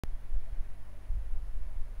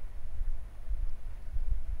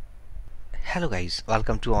Hello guys,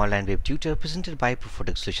 welcome to Online Web Tutor presented by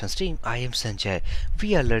Profotech Solutions team. I am Sanjay.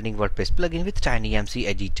 We are learning WordPress plugin with TinyMCE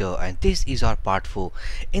editor and this is our part 4.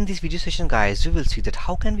 In this video session guys, we will see that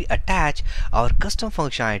how can we attach our custom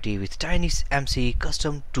functionality with TinyMCE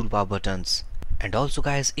custom toolbar buttons. And also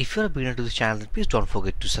guys, if you're a beginner to this channel, please don't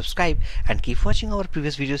forget to subscribe and keep watching our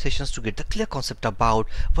previous video sessions to get the clear concept about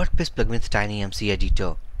WordPress plugin with TinyMCE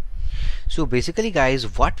editor. So basically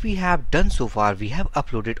guys, what we have done so far, we have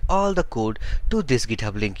uploaded all the code to this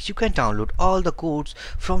GitHub link. You can download all the codes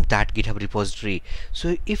from that GitHub repository.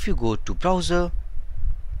 So if you go to browser,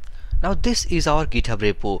 now this is our GitHub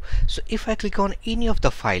repo. So if I click on any of the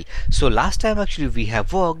file, so last time actually we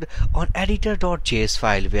have worked on editor.js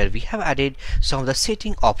file where we have added some of the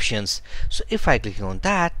setting options. So if I click on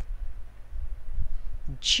that,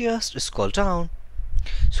 just scroll down.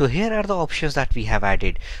 So here are the options that we have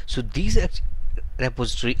added. So these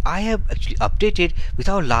repository I have actually updated with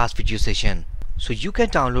our last video session. So you can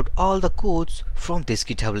download all the codes from this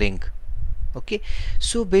GitHub link. Okay,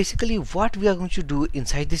 so basically what we are going to do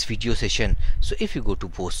inside this video session. So if you go to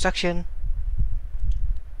post section,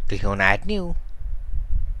 click on add new.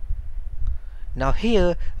 Now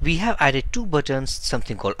here we have added two buttons,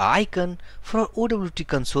 something called icon for our OWT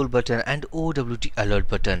console button and OWT alert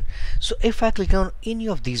button. So if I click on any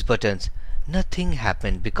of these buttons, nothing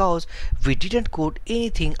happened because we didn't code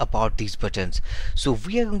anything about these buttons. So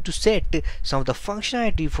we are going to set some of the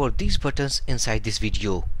functionality for these buttons inside this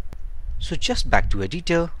video. So just back to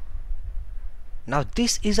editor. Now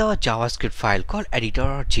this is our JavaScript file called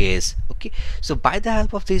editor.js. Okay, so by the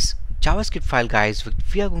help of this JavaScript file guys,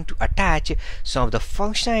 we are going to attach some of the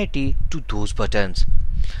functionality to those buttons.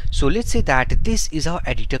 So let's say that this is our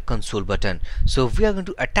editor console button. So we are going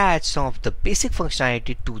to attach some of the basic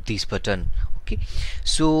functionality to this button. Okay,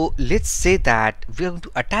 so let's say that we are going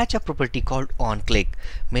to attach a property called onClick.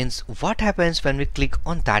 Means what happens when we click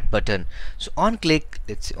on that button. So onClick,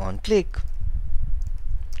 let's say onClick.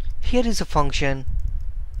 Here is a function.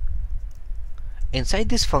 Inside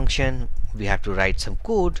this function we have to write some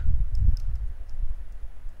code.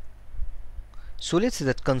 So let's say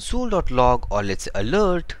that console.log or let's say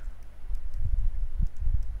alert.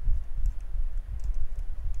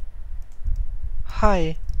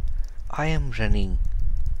 Hi, I am running.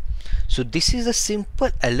 So this is a simple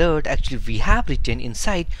alert actually we have written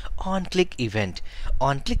inside onClick event.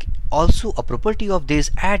 OnClick also a property of this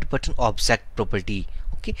add button object property.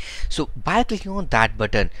 Okay, so by clicking on that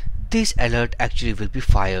button, this alert actually will be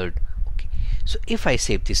fired. Okay, so if I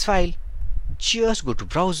save this file, just go to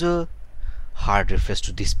browser, hard refresh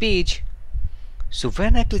to this page. So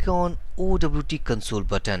when I click on OWT console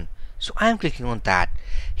button, so I am clicking on that.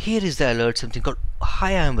 Here is the alert, something called hi,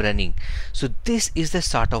 I am running. So this is the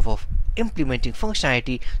start of implementing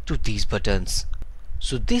functionality to these buttons.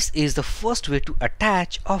 So this is the first way to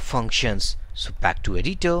attach our functions. So back to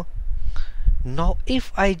editor. Now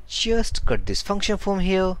if I just cut this function from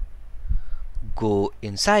here, go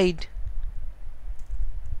inside.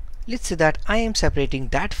 Let's say that I am separating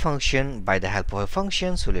that function by the help of a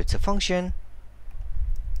function. So let's say function,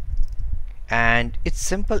 and it's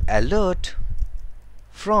simple alert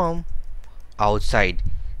from outside.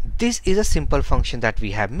 This is a simple function that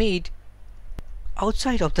we have made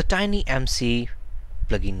outside of the TinyMCE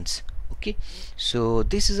plugins. Okay, so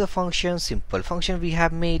this is a function, simple function we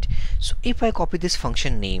have made. So if I copy this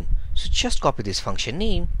function name, so just copy this function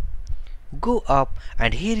name, go up,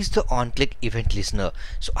 and here is the onClick event listener.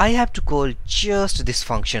 So I have to call just this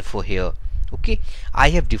function for here. Okay,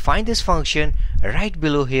 I have defined this function. Right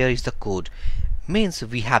below here is the code. Means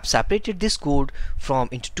we have separated this code from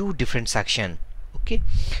into two different sections. Okay,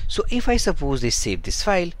 so if I suppose they save this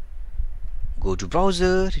file, go to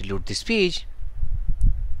browser, reload this page,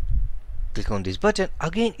 click on this button,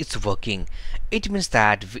 again it's working. It means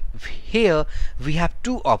that here we have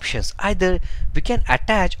two options. Either we can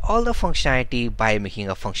attach all the functionality by making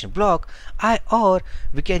a function block, or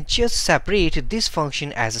we can just separate this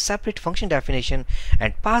function as a separate function definition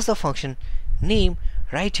and pass the function name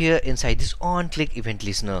right here inside this onClick event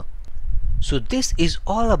listener. So this is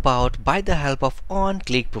all about by the help of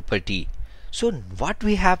onClick property. So what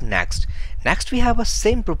we have next? Next we have a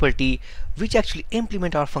same property which actually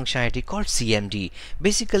implement our functionality called CMD.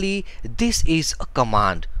 Basically this is a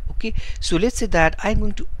command. Okay, so let's say that I'm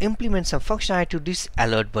going to implement some functionality to this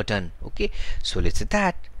alert button. Okay, so let's say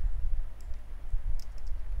that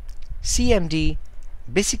CMD,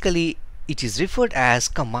 basically it is referred as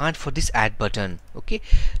command for this add button. Okay,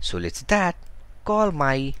 so let's say that call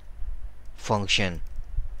my function.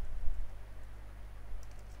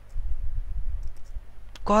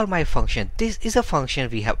 Call my function. This is a function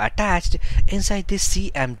we have attached inside this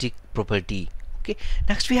CMD property. Okay,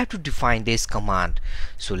 next we have to define this command.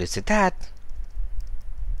 So let's say that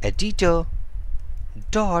editor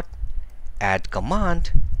dot add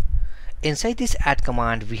command. Inside this add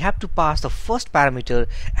command we have to pass the first parameter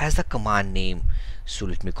as the command name. So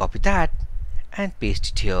let me copy that and paste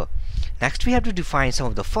it here. Next we have to define some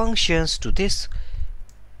of the functions to this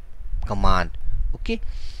command. Okay,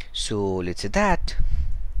 so let's say that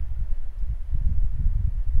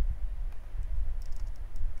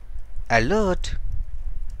alert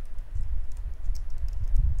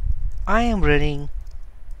I am running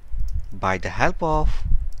by the help of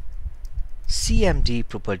CMD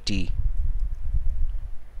property.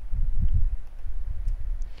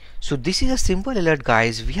 So this is a simple alert,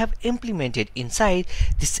 guys, we have implemented inside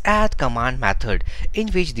this add command method, in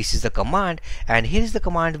which this is the command and here is the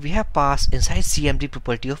command we have passed inside CMD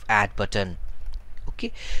property of add button.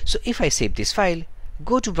 Okay, so if I save this file,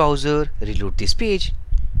 go to browser, reload this page.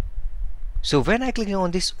 So when I click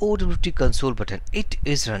on this OWT console button, it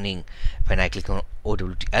is running. When I click on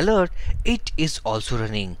OWT alert, it is also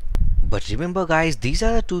running. But remember guys, these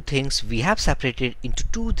are the two things we have separated into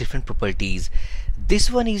two different properties.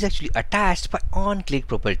 This one is actually attached by onClick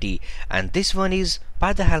property and this one is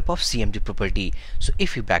by the help of CMD property. So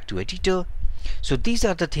if we back to editor, so these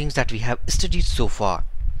are the things that we have studied so far.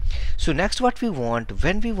 So next what we want,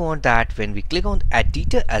 when we click on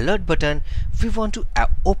editor alert button, we want to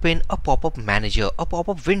open a pop-up manager, a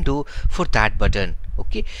pop-up window for that button.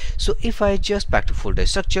 Okay, so if I just back to folder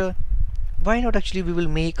structure, why not actually we will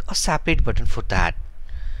make a separate button for that.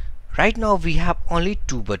 Right now we have only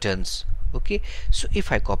two buttons. Okay, so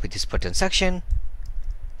if I copy this button section,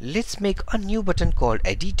 let's make a new button called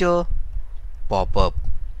editor pop-up.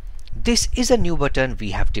 This is a new button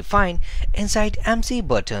we have defined inside MC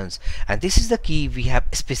buttons and this is the key we have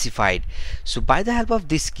specified. So by the help of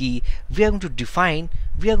this key we are going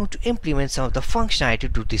to implement some of the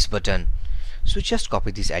functionality to this button. So just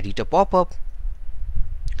copy this editor pop-up,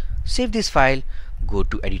 save this file, go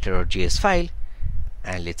to editor.js file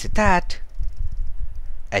and let's say that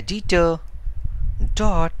editor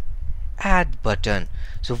dot add button.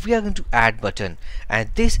 So we are going to add button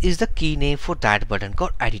and this is the key name for that button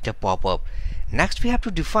called editor pop-up. Next we have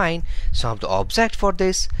to define some of the object for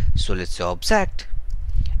this. So let's say object.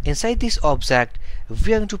 Inside this object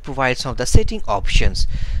we are going to provide some of the setting options.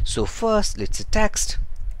 So first let's say text,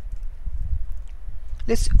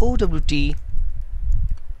 let's say OWT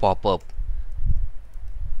pop-up.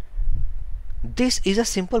 This is a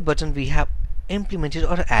simple button we have implemented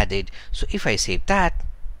or added. So if I save that,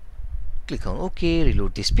 click on OK,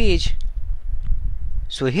 reload this page.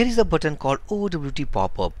 So here is the button called OWT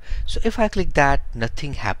pop-up. So if I click that,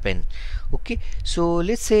 nothing happened. Okay, so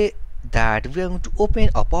let's say that we are going to open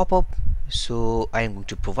a pop-up. So I am going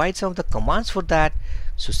to provide some of the commands for that.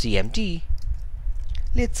 So CMD,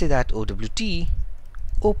 let's say that OWT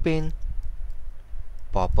open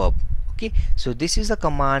pop-up. Okay, so this is the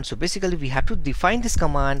command. So basically we have to define this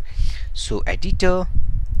command. So editor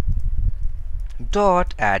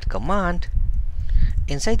dot add command.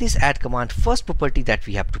 Inside this add command, first property that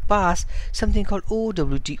we have to pass something called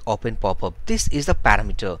OWT open pop-up. This is the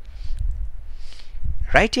parameter.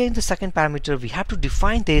 Right here in the second parameter we have to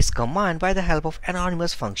define this command by the help of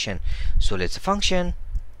anonymous function. So let's say function.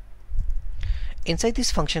 Inside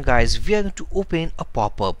this function, guys, we are going to open a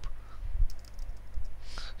pop-up.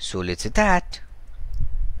 So let's say that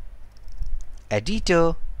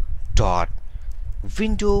editor dot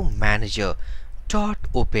window manager dot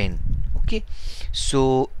open. Okay,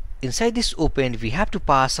 so inside this open we have to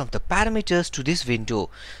pass some of the parameters to this window.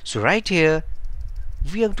 So right here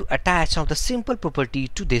we are going to attach some of the simple property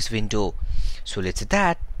to this window. So let's say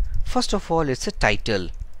that first of all let's say title.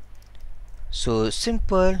 So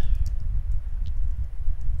simple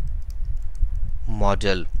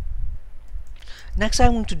model. Next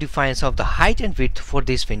I'm going to define some of the height and width for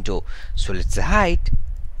this window. So let's say height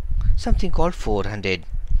something called 400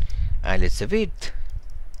 and let's say width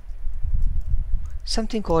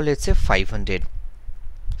something called let's say 500.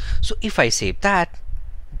 So if I save that,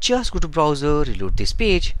 just go to browser, reload this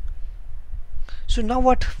page. So now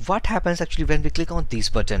what happens actually when we click on this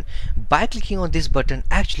button? By clicking on this button,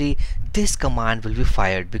 actually this command will be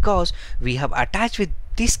fired because we have attached with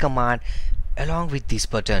this command along with this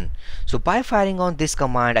button. So by firing on this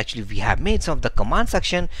command, actually we have made some of the command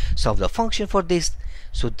section, some of the function for this.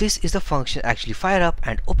 So this is the function actually fire up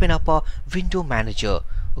and open up a window manager.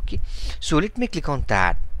 Okay, so let me click on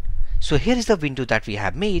that. So here is the window that we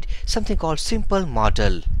have made, something called simple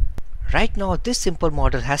model. Right now this simple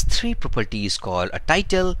model has three properties called a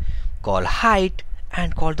title, called height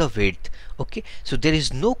and called the width. Okay, so there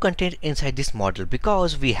is no content inside this model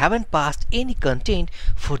because we haven't passed any content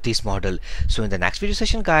for this model. So in the next video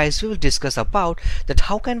session guys, we will discuss about that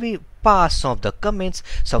how can we pass some of the comments,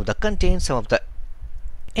 some of the content, some of the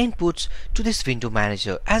inputs to this window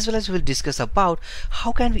manager, as well as we will discuss about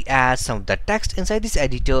how can we add some of the text inside this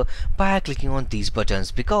editor by clicking on these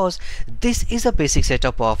buttons, because this is a basic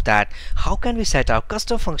setup of that how can we set our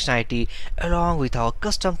custom functionality along with our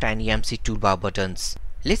custom TinyMCE toolbar buttons.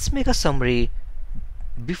 Let's make a summary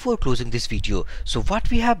before closing this video. So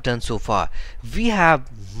what we have done so far, we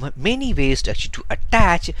have many ways to actually to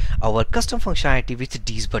attach our custom functionality with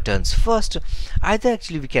these buttons. First, either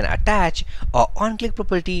actually we can attach our on-click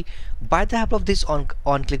property by the help of this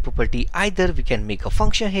on-click property. Either we can make a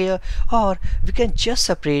function here, or we can just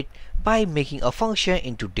separate by making a function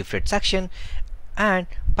into different section and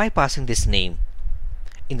by passing this name.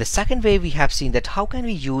 In the second way, we have seen that how can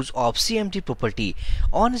we use of CMD property.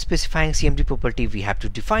 On specifying CMD property, we have to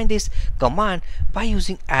define this command by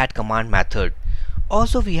using add command method.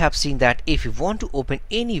 Also, we have seen that if you want to open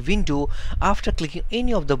any window after clicking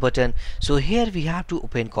any of the button, so here we have to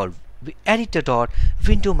open called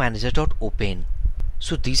editor.windowmanager.open.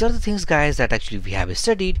 So these are the things guys that actually we have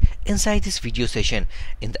studied inside this video session.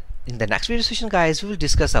 In the next video session guys, we will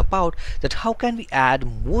discuss about that how can we add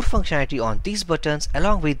more functionality on these buttons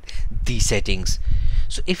along with these settings.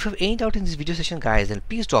 So if you have any doubt in this video session guys, then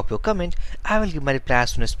please drop your comment. I will give my reply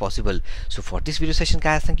as soon as possible. So for this video session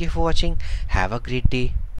guys, thank you for watching. Have a great day.